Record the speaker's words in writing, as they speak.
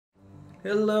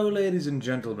Hello ladies and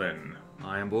gentlemen,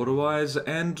 I am BorderWise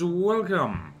and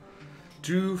welcome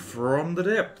to From the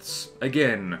Depths.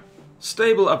 Again,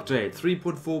 stable update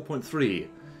 3.4.3.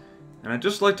 And I'd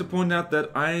just like to point out that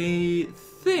I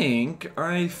think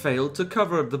I failed to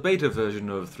cover the beta version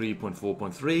of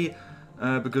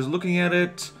 3.4.3 because looking at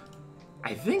it,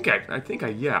 I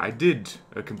did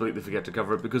completely forget to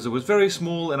cover it because it was very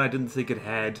small and I didn't think it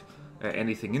had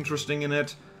anything interesting in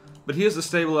it. But here's the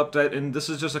stable update, and this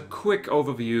is just a quick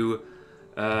overview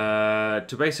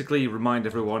to basically remind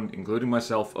everyone, including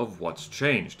myself, of what's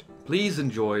changed. Please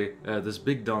enjoy this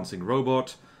big dancing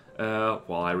robot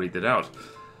while I read it out.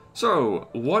 So,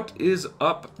 what is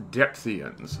up,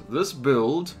 Depthians? This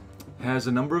build has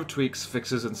a number of tweaks,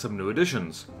 fixes, and some new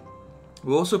additions.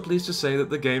 We're also pleased to say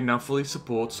that the game now fully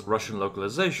supports Russian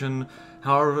localization.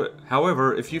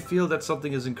 However, if you feel that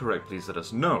something is incorrect, please let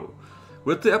us know.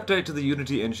 With the update to the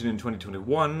Unity engine in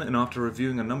 2021, and after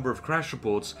reviewing a number of crash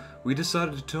reports, we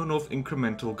decided to turn off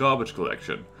incremental garbage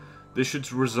collection. This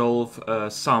should resolve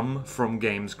some from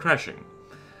games crashing.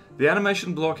 The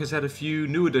animation block has had a few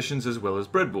new additions as well as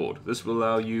breadboard. This will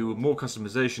allow you more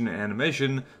customization and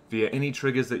animation via any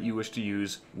triggers that you wish to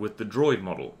use with the droid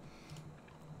model.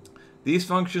 These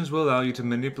functions will allow you to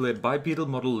manipulate bipedal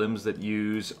model limbs that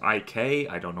use IK,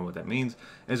 I don't know what that means,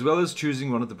 as well as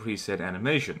choosing one of the preset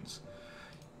animations.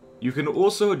 You can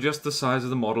also adjust the size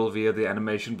of the model via the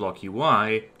animation block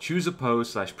UI, choose a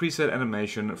pose/preset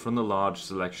animation from the large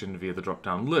selection via the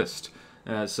drop-down list.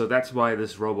 So that's why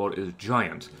this robot is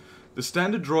giant. The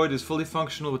standard droid is fully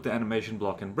functional with the animation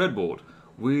block and breadboard.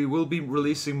 We will be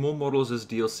releasing more models as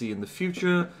DLC in the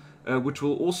future, which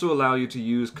will also allow you to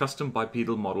use custom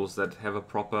bipedal models that have a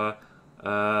proper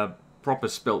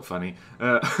spelt funny,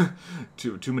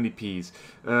 too many P's,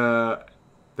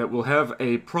 that will have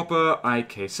a proper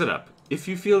IK setup. If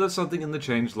you feel that something in the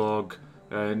changelog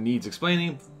needs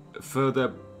explaining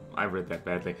further, I read that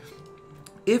badly.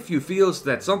 If you feel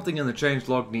that something in the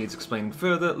changelog needs explaining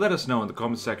further, let us know in the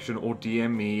comment section or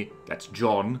DM me, that's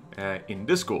John, in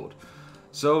Discord.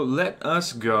 So let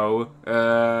us go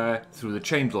through the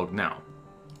changelog now.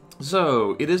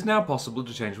 So, it is now possible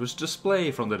to change which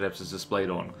display From the Depths is displayed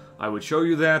on. I would show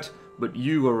you that, but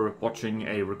you are watching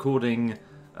a recording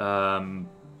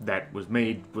that was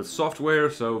made with software,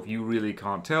 so you really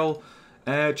can't tell.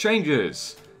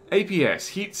 Changes. APS.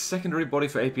 Heat's secondary body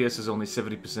for APS is only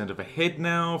 70% of a head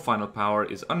now. Final power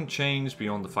is unchanged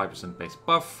beyond the 5% base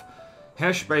buff.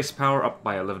 Hash base power up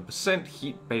by 11%.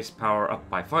 Heat base power up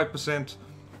by 5%.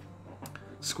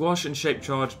 Squash and shape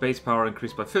charge base power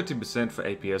increased by 15% for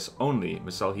APS only.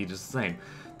 Missile heat is the same.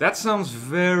 That sounds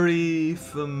very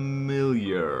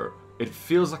familiar. It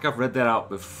feels like I've read that out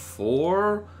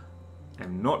before.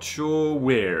 I'm not sure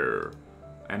where.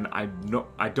 And I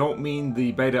don't mean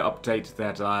the beta update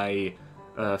that I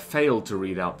failed to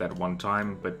read out that one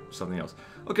time, but something else.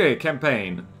 Okay,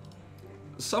 campaign.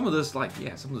 Some of this,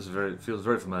 feels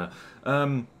very familiar.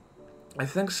 I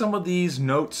think some of these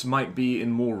notes might be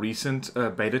in more recent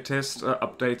beta test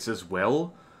updates as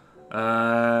well.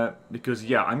 Because,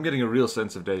 yeah, I'm getting a real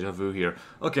sense of deja vu here.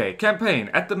 Okay,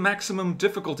 campaign. At the maximum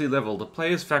difficulty level, the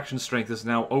player's faction strength is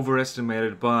now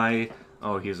overestimated by...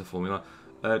 Oh, here's a formula.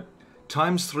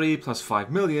 Times 3 plus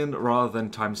 5 million, rather than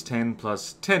times 10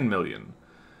 plus 10 million.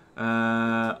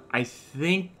 I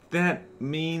think that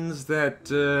means that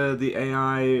the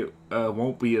AI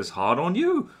won't be as hard on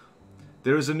you.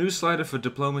 There is a new slider for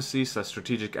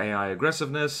diplomacy/strategic AI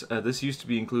aggressiveness. This used to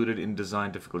be included in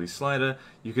design difficulty slider.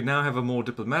 You can now have a more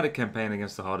diplomatic campaign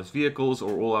against the hardest vehicles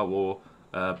or all-out war,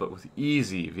 but with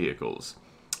easy vehicles.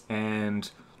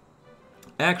 And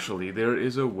actually, there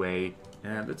is a way.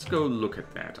 Let's go look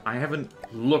at that. I haven't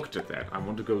looked at that. I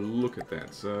want to go look at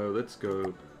that. So let's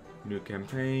go new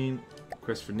campaign,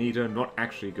 quest for Nita. Not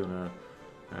actually gonna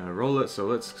roll it. So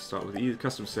let's start with the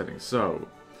custom settings. So.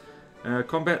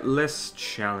 Combat less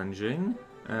challenging.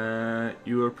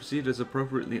 You are perceived as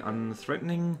appropriately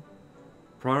unthreatening.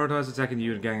 Prioritize attacking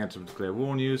you and gang out to declare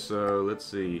war on you. So let's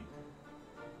see.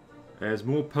 As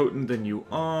more potent than you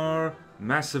are,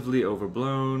 massively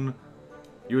overblown.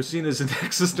 You are seen as an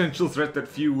existential threat that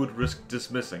few would risk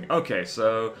dismissing. Okay,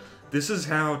 so this is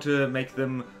how to make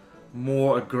them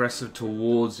more aggressive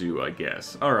towards you, I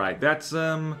guess. Alright, that's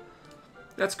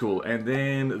cool. And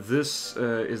then this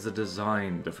is the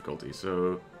design difficulty.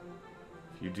 So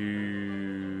if you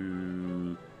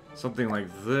do something like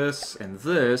this and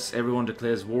this, everyone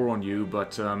declares war on you,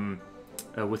 but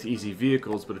with easy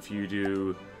vehicles. But if you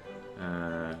do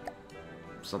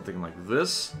something like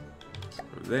this,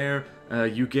 there,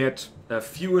 you get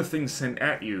fewer things sent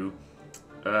at you,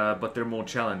 but they're more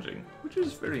challenging, which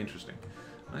is very interesting.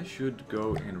 I should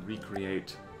go and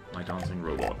recreate my dancing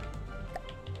robot.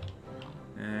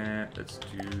 And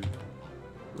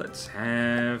let's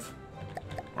have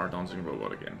our dancing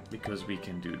robot again, because we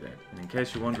can do that. And in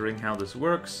case you're wondering how this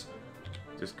works,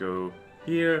 just go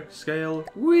here, scale,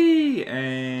 whee,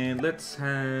 and let's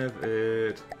have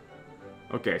it.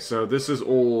 Okay, so this is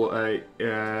all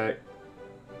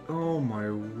oh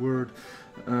my word,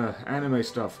 anime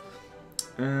stuff.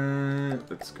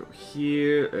 Let's go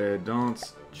here,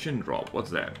 dance, chin drop,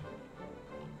 what's that?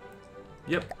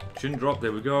 Yep, chin drop,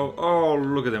 there we go. Oh,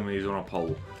 look at him, he's on a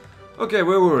pole. Okay,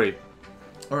 where were we?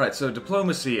 Alright, so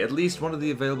diplomacy. At least one of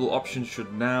the available options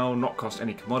should now not cost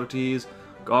any commodities.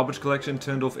 Garbage collection,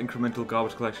 turned off incremental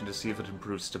garbage collection to see if it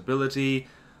improves stability.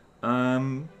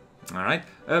 Alright.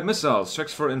 Missiles.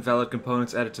 Checks for invalid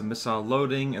components added to missile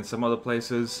loading and some other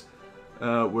places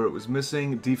where it was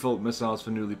missing. Default missiles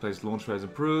for newly placed launch pads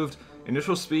improved.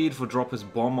 Initial speed for dropper's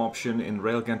bomb option in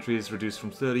rail gantry is reduced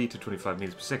from 30 to 25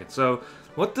 meters per second. So,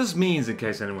 what this means, in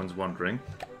case anyone's wondering,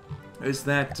 is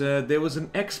that there was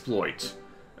an exploit.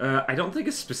 I don't think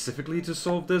it's specifically to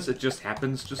solve this, it just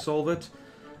happens to solve it.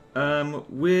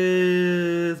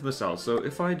 With missiles. So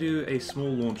if I do a small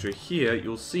launcher here,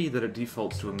 you'll see that it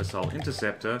defaults to a missile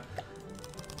interceptor.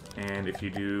 And if you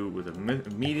do with a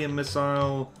medium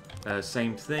missile,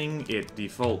 same thing, it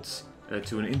defaults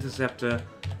to an interceptor.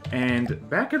 And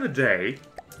back in the day,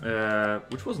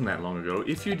 which wasn't that long ago,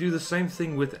 if you do the same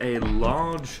thing with a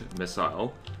large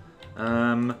missile,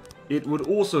 it would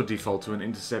also default to an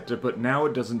interceptor, but now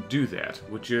it doesn't do that,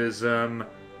 which is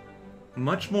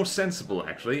much more sensible,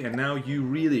 actually, and now you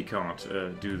really can't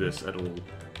do this at all.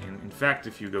 And in fact,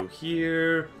 if you go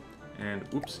here, and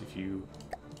oops, if you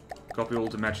copy all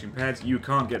to matching pads, you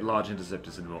can't get large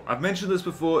interceptors anymore. I've mentioned this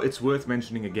before, it's worth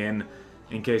mentioning again,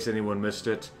 in case anyone missed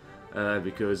it,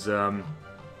 because,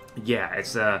 yeah,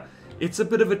 it's a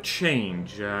bit of a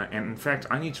change, and in fact,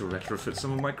 I need to retrofit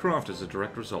some of my craft as a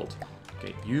direct result.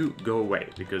 Okay, you go away,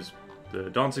 because the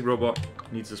dancing robot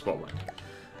needs the spotlight.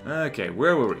 Okay,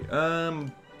 where were we?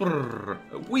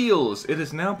 Wheels! It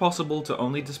is now possible to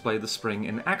only display the spring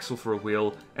and axle for a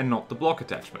wheel, and not the block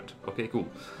attachment. Okay, cool.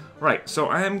 Right, so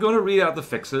I am going to read out the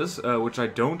fixes, which I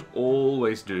don't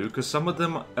always do, because some of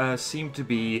them seem to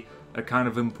be kind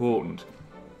of important.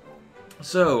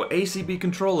 So, ACB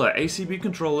controller. ACB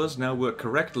controllers now work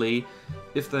correctly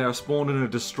if they are spawned in a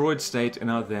destroyed state and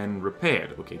are then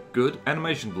repaired. Okay, good.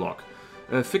 Animation block.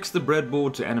 Fix the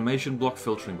breadboard to animation block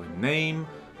filtering by name.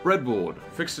 Breadboard.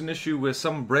 Fixed an issue where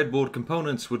some breadboard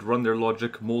components would run their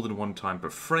logic more than one time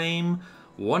per frame.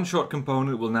 One-shot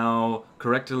component will now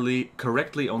correctly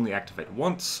only activate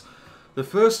once. The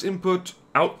first output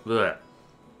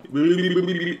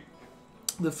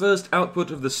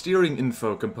of the steering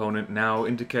info component now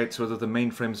indicates whether the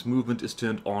mainframe's movement is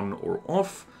turned on or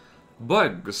off.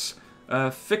 Bugs.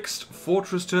 Fixed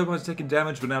fortress turbines taking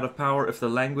damage but out of power if the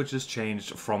language is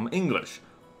changed from English.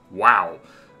 Wow.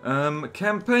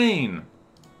 Campaign.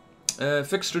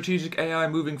 Fixed strategic AI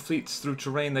moving fleets through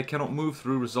terrain they cannot move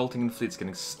through, resulting in fleets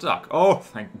getting stuck. Oh,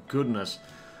 thank goodness.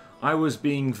 I was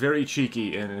being very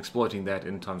cheeky in exploiting that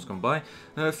in times gone by.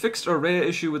 Fixed a rare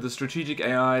issue with the strategic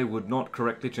AI would not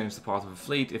correctly change the path of a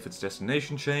fleet if its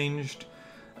destination changed.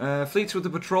 Fleets with the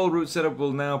patrol route setup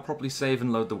will now properly save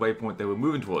and load the waypoint they were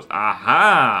moving towards.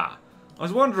 Aha! I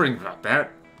was wondering about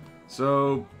that.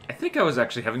 So, I think I was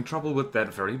actually having trouble with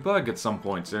that very bug at some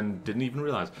points and didn't even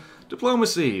realize.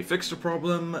 Diplomacy. Fixed a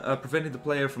problem, preventing the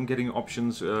player from getting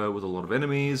options with a lot of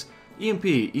enemies.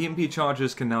 EMP. EMP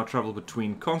charges can now travel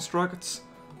between constructs.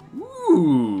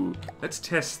 Ooh! Let's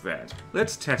test that.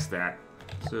 Let's test that.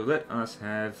 So let us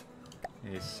have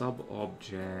a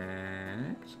sub-object.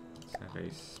 Let's have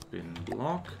a spin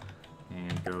block.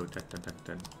 And go dun dun dun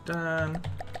dun dun.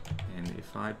 And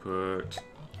if I put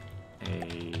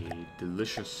a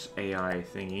delicious AI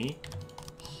thingy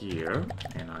here,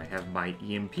 and I have my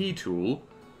EMP tool.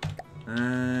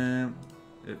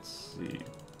 Let's see.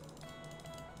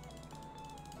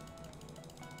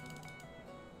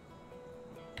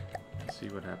 Let's see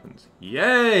what happens.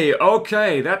 Yay!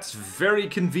 Okay, that's very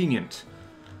convenient.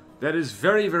 That is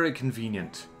very, very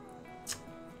convenient.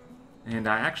 And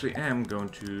I actually am going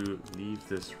to leave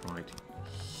this right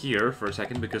here for a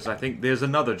second, because I think there's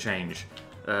another change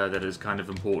that is kind of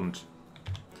important.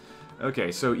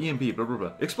 Okay, so EMP, blah blah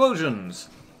blah. Explosions!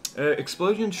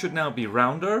 Explosions should now be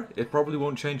rounder. It probably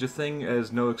won't change a thing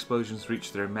as no explosions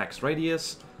reach their max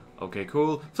radius. Okay,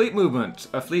 cool. Fleet movement.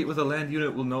 A fleet with a land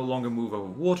unit will no longer move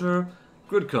over water.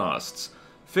 Grid casts.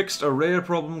 Fixed a rare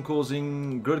problem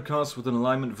causing grid casts with an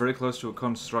alignment very close to a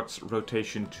construct's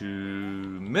rotation to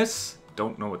miss.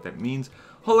 Don't know what that means.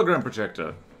 Hologram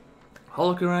projector.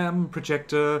 Hologram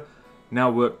projector now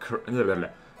work...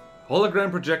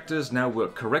 Hologram projectors now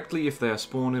work correctly if they are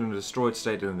spawned in a destroyed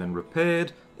state and then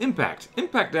repaired. Impact.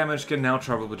 Impact damage can now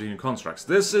travel between constructs.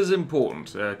 This is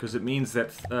important, because it means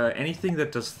that anything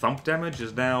that does thump damage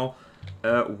is now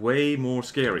way more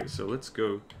scary. So let's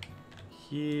go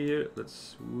here.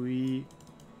 Let's go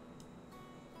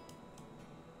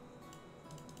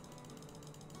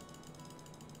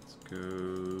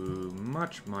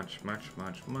much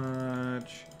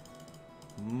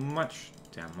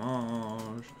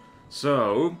damage.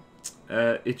 So,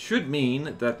 it should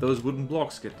mean that those wooden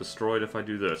blocks get destroyed if I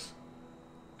do this.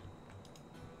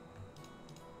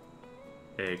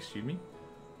 Excuse me?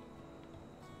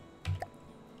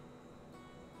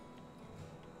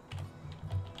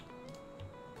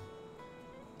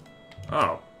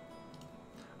 Oh.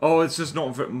 Oh, it's just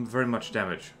not very much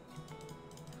damage.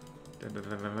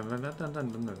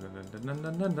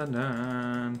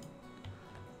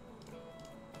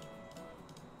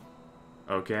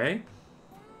 Okay.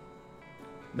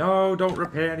 No, don't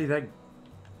repair anything.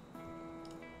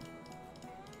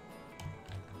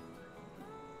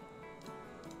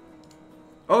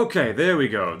 Okay, there we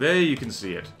go. There you can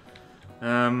see it.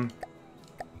 So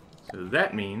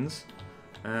that means...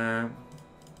 I'm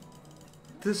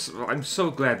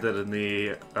so glad that in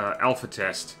the alpha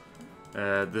test,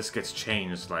 this gets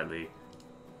changed slightly.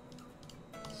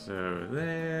 So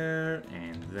there,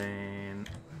 and then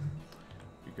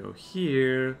we go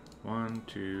here. 1,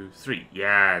 2, 3.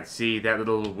 Yeah, see that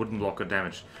little wooden block of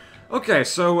damage. Okay,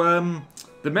 so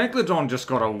the Megalodon just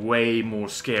got a way more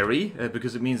scary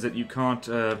because it means that you can't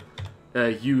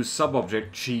use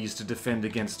sub-object cheese to defend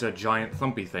against giant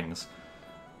thumpy things.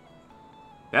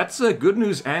 That's good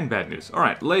news and bad news.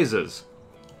 Alright, lasers.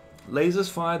 Lasers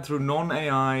fired through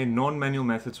non-AI, non-manual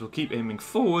methods will keep aiming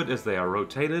forward as they are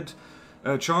rotated.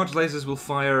 Charged lasers will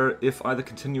fire if either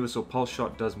continuous or pulse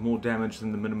shot does more damage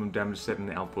than the minimum damage set in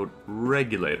the output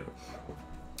regulator.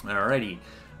 Alrighty.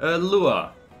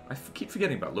 Lure. I keep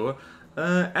forgetting about Lure.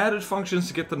 Added functions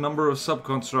to get the number of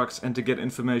subconstructs and to get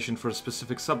information for a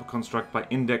specific subconstruct by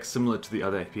index similar to the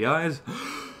other APIs.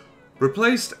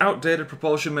 Replaced outdated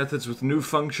propulsion methods with new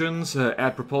functions,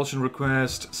 add propulsion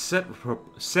request, set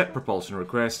propulsion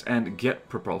request, and get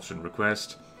propulsion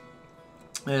request.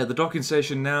 The docking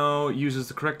station now uses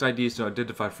the correct IDs to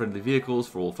identify friendly vehicles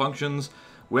for all functions.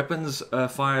 Weapons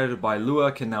fired by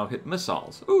Lure can now hit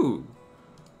missiles. Ooh!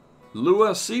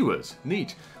 Lure Seawers.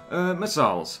 Neat.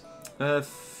 Missiles.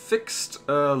 Fixed,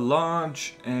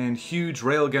 large, and huge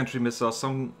rail gantry missiles,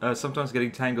 sometimes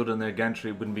getting tangled in their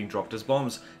gantry when being dropped as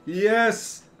bombs.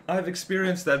 Yes! I've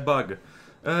experienced that bug.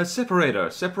 Separator.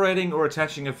 Separating or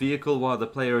attaching a vehicle while the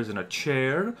player is in a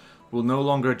chair will no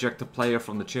longer eject the player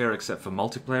from the chair except for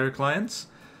multiplayer clients.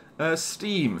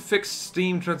 Steam. Fixed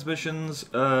steam transmissions,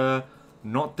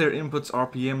 not their input's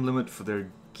RPM limit for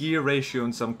their gear ratio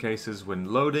in some cases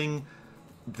when loading.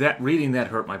 Reading that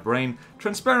hurt my brain.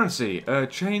 Transparency.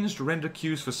 Changed render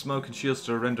queues for smoke and shields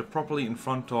to render properly in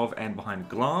front of and behind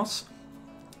glass.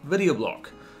 Video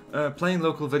block. Playing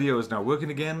local video is now working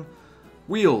again.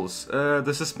 Wheels.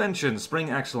 The suspension, spring,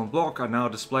 axle, and block are now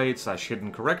displayed /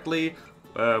 hidden correctly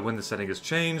when the setting is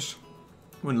changed.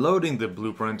 When loading the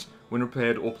blueprint, when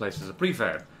repaired or placed as a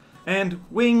prefab. And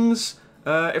wings.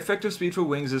 Effective speed for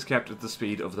wings is kept at the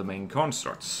speed of the main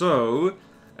construct. So...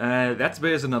 that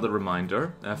bears another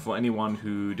reminder, for anyone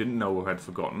who didn't know or had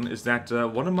forgotten, is that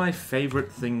one of my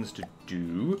favorite things to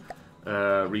do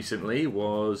recently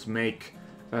was make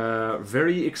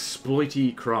very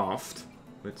exploity craft.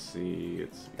 Let's see,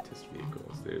 test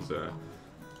vehicles. There's a...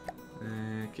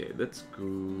 okay, let's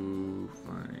go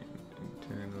find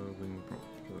internal wing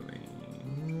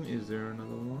propelling. Is there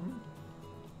another one?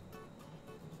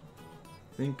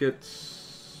 I think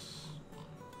it's...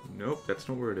 nope, that's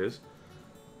not where it is.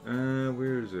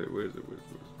 Where is it? Where is it?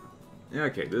 Yeah,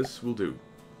 okay, this will do.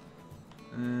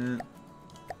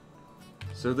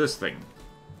 So this thing.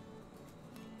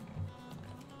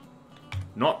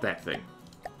 Not that thing.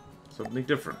 Something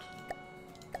different.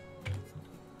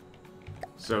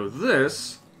 So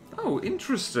this... oh,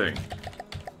 interesting.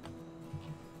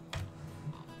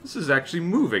 This is actually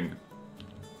moving.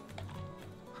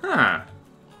 Huh.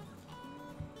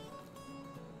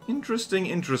 Interesting,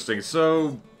 interesting.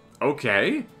 So...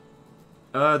 okay.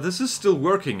 This is still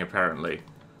working, apparently.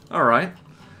 Alright.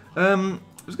 I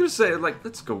was gonna say, like,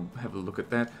 let's go have a look at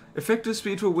that. Effective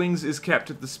speed for wings is kept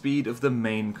at the speed of the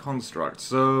main construct.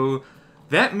 So,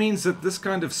 that means that this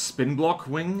kind of spin block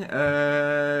wing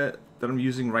that I'm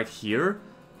using right here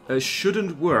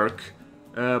shouldn't work,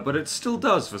 but it still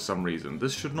does for some reason.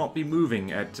 This should not be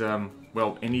moving at,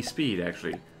 well, any speed,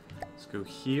 actually. Let's go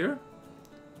here.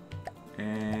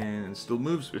 And it still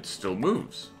moves. It still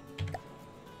moves.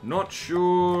 Not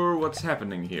sure what's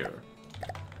happening here.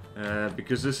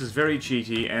 Because this is very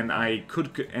cheaty, and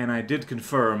I did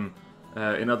confirm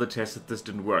in other tests that this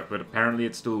didn't work, but apparently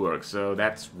it still works, so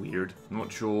that's weird.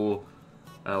 Not sure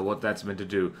what that's meant to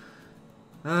do.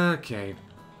 Okay.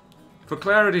 For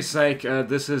clarity's sake,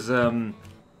 this is, I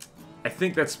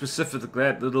think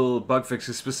that little bug fix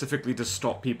is specifically to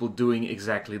stop people doing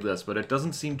exactly this, but it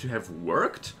doesn't seem to have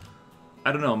worked.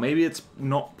 I don't know, maybe it's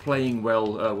not playing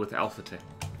well with alpha test.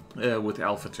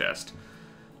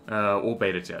 Or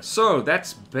beta test. So,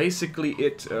 that's basically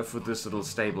it for this little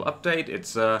stable update.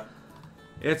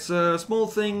 It's small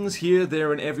things here,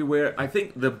 there, and everywhere. I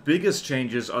think the biggest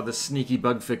changes are the sneaky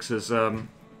bug fixes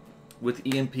with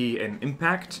EMP and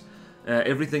Impact.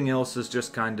 Everything else is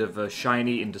just kind of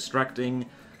shiny and distracting.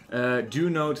 Do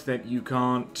note that you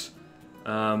can't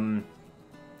kind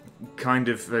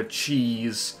of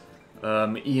cheese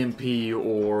EMP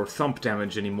or thump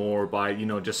damage anymore by, you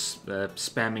know, just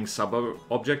spamming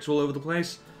sub-objects all over the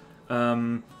place.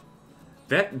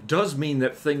 That does mean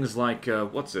that things like,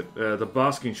 the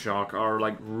basking shark are,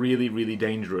 like, really, really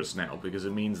dangerous now, because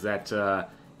it means that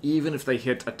even if they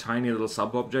hit a tiny little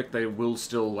sub-object, they will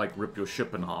still, like, rip your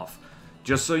ship in half.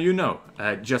 Just so you know,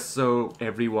 just so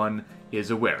everyone is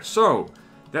aware. So,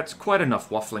 that's quite enough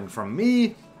waffling from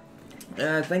me.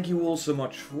 Thank you all so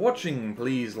much for watching.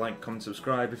 Please like, comment,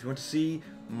 subscribe if you want to see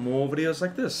more videos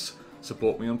like this.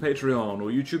 Support me on Patreon or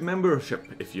YouTube membership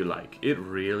if you like. It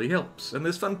really helps, and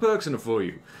there's fun perks in it for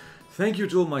you. Thank you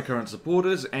to all my current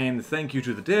supporters, and thank you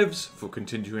to the devs for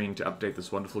continuing to update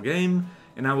this wonderful game.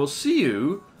 And I will see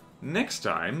you next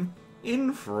time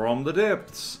in From the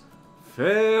Depths.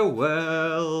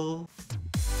 Farewell.